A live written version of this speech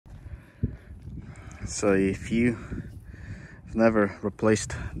So if you've never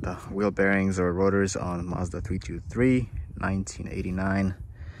replaced the wheel bearings or rotors on Mazda 323 1989,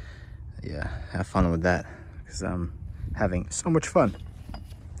 yeah, have fun with that, because I'm having so much fun,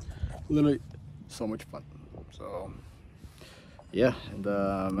 literally so much fun. So yeah, and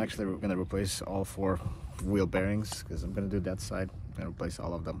I'm actually gonna replace all 4 wheel bearings, because I'm gonna do that side. I'm gonna replace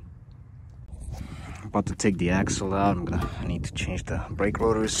all of them. I'm about to take the axle out. I need to change the brake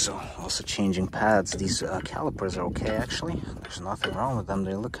rotors, so also changing pads. These calipers are okay, actually. There's nothing wrong with them.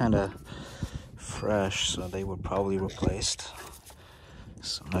 They look kind of fresh, so they were probably replaced.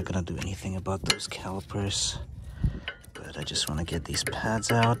 So I'm not gonna do anything about those calipers, but I just want to get these pads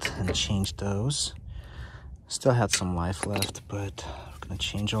out and change those. Still had some life left, but I'm gonna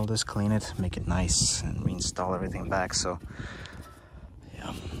change all this, clean it, make it nice, and reinstall everything back. So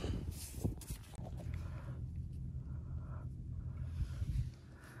yeah.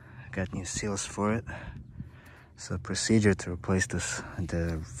 Got new seals for it. It's a procedure to replace the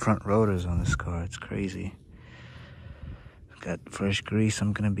front rotors on this car. It's crazy. Got fresh grease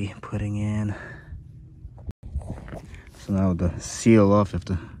I'm gonna be putting in. So now the seal off, you have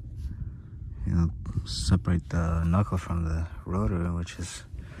to, you know, separate the knuckle from the rotor, which is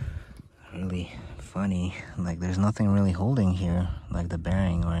really funny. Like, there's nothing really holding here, like the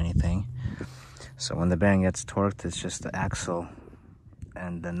bearing or anything. So when the bearing gets torqued, it's just the axle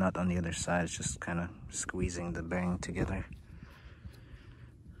and the nut on the other side is just kind of squeezing the bearing together.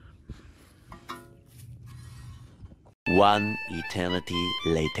 One eternity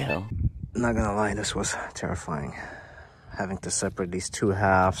later. Not gonna lie, this was terrifying. Having to separate these 2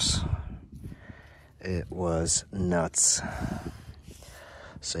 halves, it was nuts.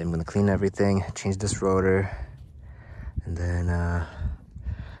 So I'm gonna clean everything, change this rotor, and then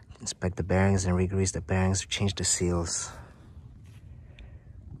inspect the bearings and re-grease the bearings, change the seals.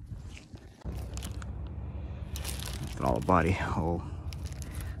 All the body all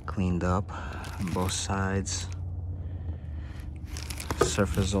cleaned up on both sides.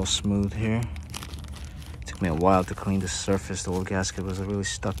 Surface all smooth here. Took me a while to clean the surface. The old gasket was really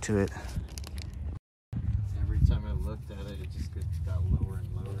stuck to it. Every time I looked at it, it just got lower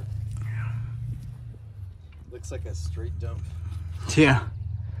and lower. Yeah. Looks like a straight dump. Yeah.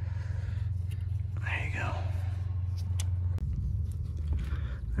 There you go.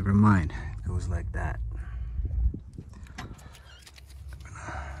 Never mind. It goes like that.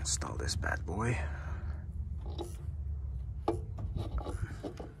 Install this bad boy.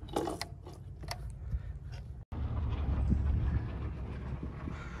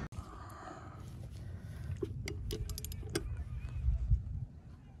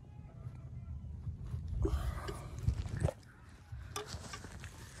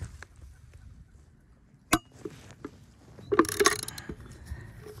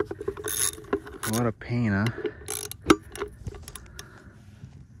 What a pain, huh?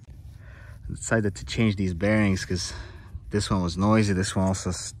 Decided to change these bearings because this one was noisy. This one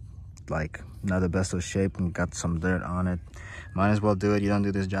also like not the best of shape and got some dirt on it. Might as well do it. You don't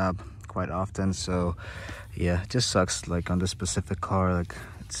do this job quite often, so yeah, it just sucks. Like on this specific car, like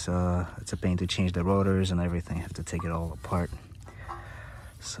it's a pain to change the rotors and everything. I have to take it all apart.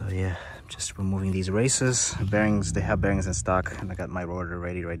 So yeah, just removing these races. Bearings, they have bearings in stock, and I got my rotor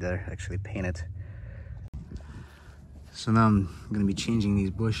ready right there, actually painted. So now I'm gonna be changing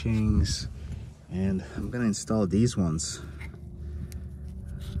these bushings, and I'm gonna install these ones.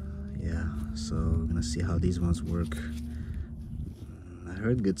 Yeah, so we're gonna see how these ones work. I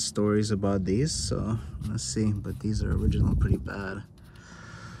heard good stories about these, so let's see. But these are original pretty bad.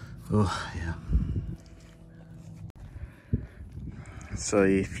 Oh yeah. So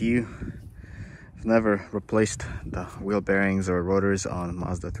if you've never replaced the wheel bearings or rotors on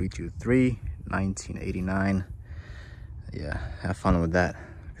Mazda 323 1989, yeah, have fun with that,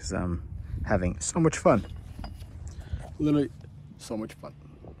 because I'm having so much fun, literally so much fun.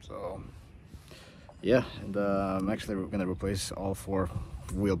 So yeah, and I'm actually gonna replace all 4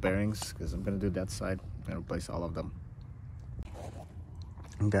 wheel bearings, because I'm gonna do that side. I'm gonna replace all of them.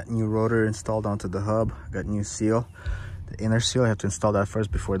 Got new rotor installed onto the hub, got new seal. The inner seal, I have to install that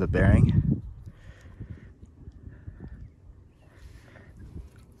first before the bearing.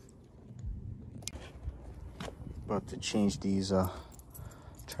 About to change these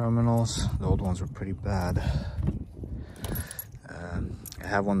terminals. The old ones were pretty bad. I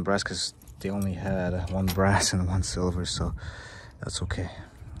have one brass because they only had one brass and one silver, so that's okay.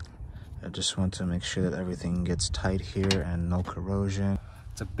 I just want to make sure that everything gets tight here and no corrosion.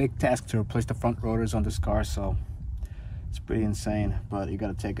 It's a big task to replace the front rotors on this car, so it's pretty insane. But you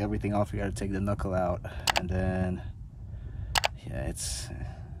gotta take everything off. You gotta take the knuckle out, and then yeah, it's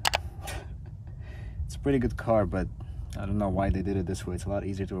pretty good car, but I don't know why they did it this way. It's a lot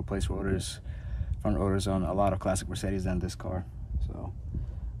easier to replace rotors, front rotors on a lot of classic Mercedes than this car. So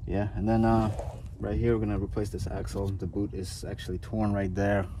yeah, and then right here we're gonna replace this axle. The boot is actually torn right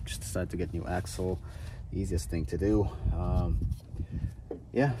there. Just decided to get new axle, easiest thing to do.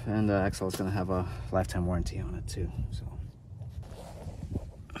 Yeah, and the axle is gonna have a lifetime warranty on it too. So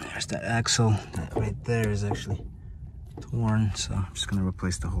there's that axle. That right there is actually torn, so I'm just gonna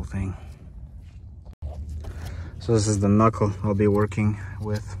replace the whole thing. So this is the knuckle I'll be working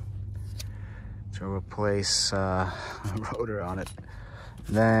with to replace a rotor on it.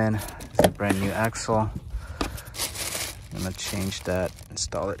 Then it's a brand new axle. I'm gonna change that,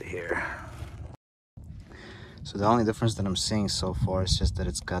 install it here. So the only difference that I'm seeing so far is just that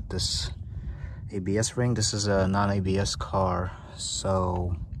it's got this ABS ring. This is a non-ABS car,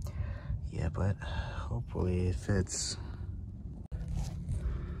 so yeah, but hopefully it fits.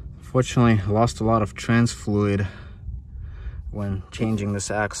 Fortunately, I lost a lot of trans fluid when changing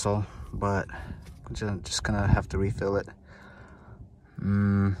this axle, but I'm just gonna have to refill it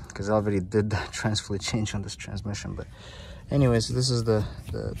because I already did the trans fluid change on this transmission. But anyways, this is the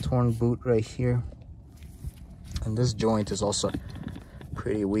torn boot right here, and this joint is also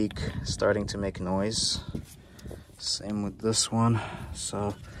pretty weak, starting to make noise. Same with this one,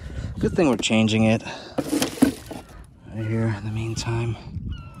 so good thing we're changing it right here in the meantime.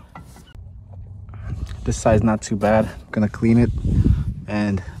 This side's not too bad. I'm gonna clean it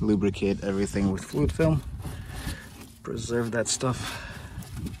and lubricate everything with fluid film. Preserve that stuff.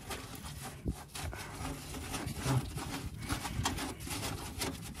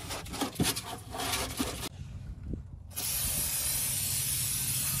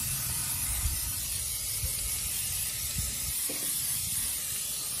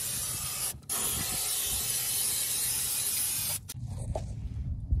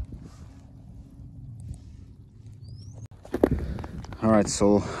 All right,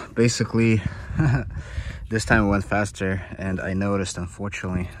 so basically this time it went faster, and I noticed,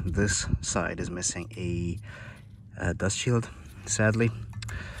 unfortunately, this side is missing a dust shield, sadly.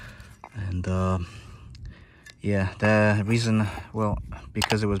 And yeah, the reason, well,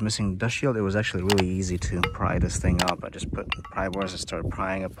 because it was missing dust shield, it was actually really easy to pry this thing up. I just put pry bars and started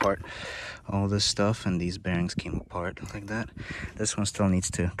prying apart all this stuff, and these bearings came apart like that. This one still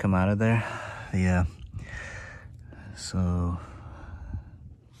needs to come out of there. Yeah, so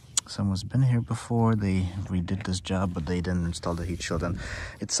someone's been here before. They redid this job, but they didn't install the heat shield, and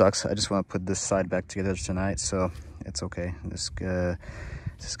it sucks. I just want to put this side back together tonight, so it's okay. This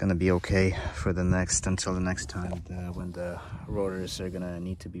is gonna be okay for the next, until the next time when the rotors are gonna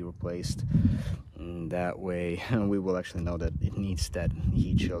need to be replaced. And that way we will actually know that it needs that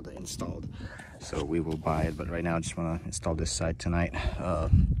heat shield installed, so we will buy it. But right now I just want to install this side tonight.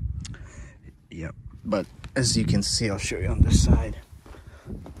 Yeah, but as you can see, I'll show you on this side.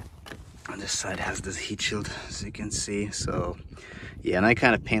 On this side has this heat shield, as you can see. So yeah, and I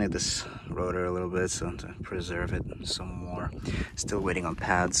kind of painted this rotor a little bit so to preserve it some more. Still waiting on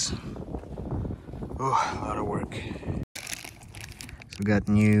pads. Oh, a lot of work. So we got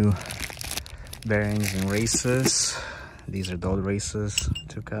new bearings and races. These are the old races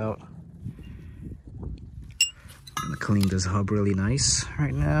took out. I'm gonna clean this hub really nice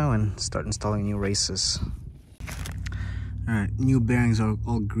right now and start installing new races. All right, new bearings are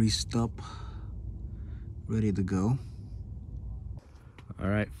all greased up, ready to go. All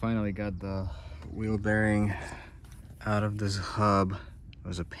right, finally got the wheel bearing out of this hub. It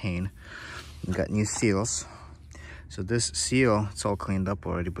was a pain. We got new seals. So this seal, it's all cleaned up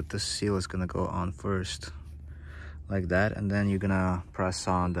already, but this seal is gonna go on first, like that, and then you're gonna press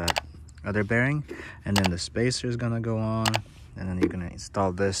on that other bearing, and then the spacer is gonna go on, and then you're gonna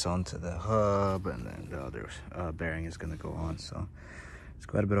install this onto the hub, and then the other bearing is gonna go on. So it's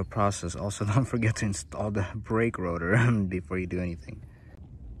quite a bit of process. Also, don't forget to install the brake rotor before you do anything.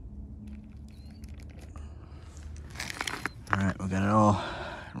 All right, we got it all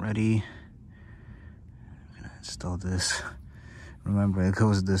ready. I'm gonna install this. Remember, it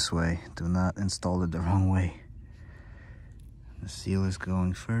goes this way. Do not install it the wrong way. The seal is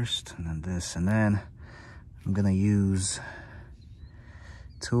going first, and then this, and then I'm gonna use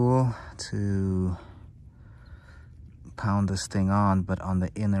tool to pound this thing on, but on the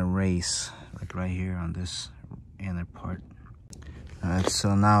inner race, like right here on this inner part. All right,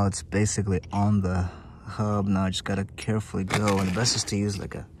 so now it's basically on the hub. Now I just gotta carefully go, and the best is to use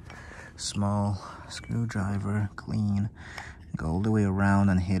like a small screwdriver, clean, go all the way around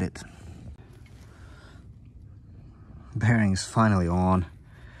and hit it. Bearing is finally on.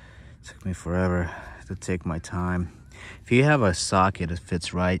 It took me forever to take my time. If you have a socket that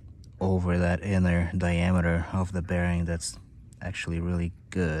fits right over that inner diameter of the bearing. That's actually really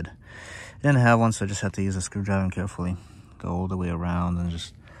good. I didn't have one, so I just had to use a screwdriver and carefully go all the way around and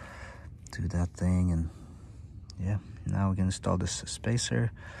just do that thing. And yeah, now we can install this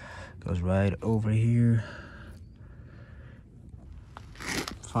spacer. Goes right over here.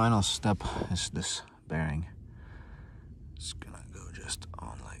 Final step is this bearing. It's gonna go just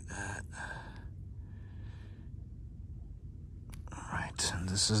on like that. Alright, and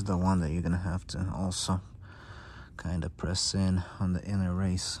this is the one that you're gonna have to also kind of press in on the inner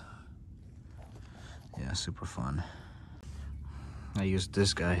race. Yeah, super fun. I used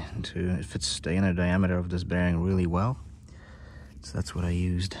this guy it fits the inner diameter of this bearing really well. So that's what I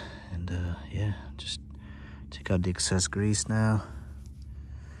used. And yeah, just take out the excess grease now.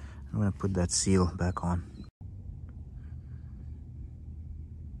 I'm gonna put that seal back on.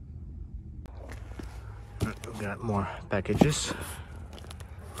 We got more packages.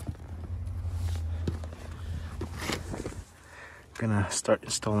 Gonna start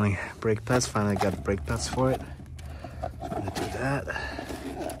installing brake pads. Finally got brake pads for it. I'm gonna do that.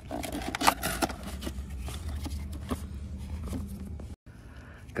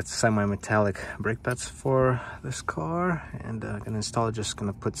 Got semi-metallic brake pads for this car, and I'm gonna install it. Just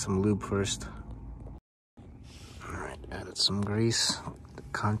gonna put some lube first. All right, added some grease, the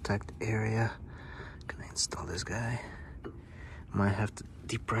contact area. Gonna install this guy. Might have to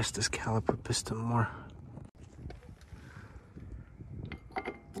depress this caliper piston more.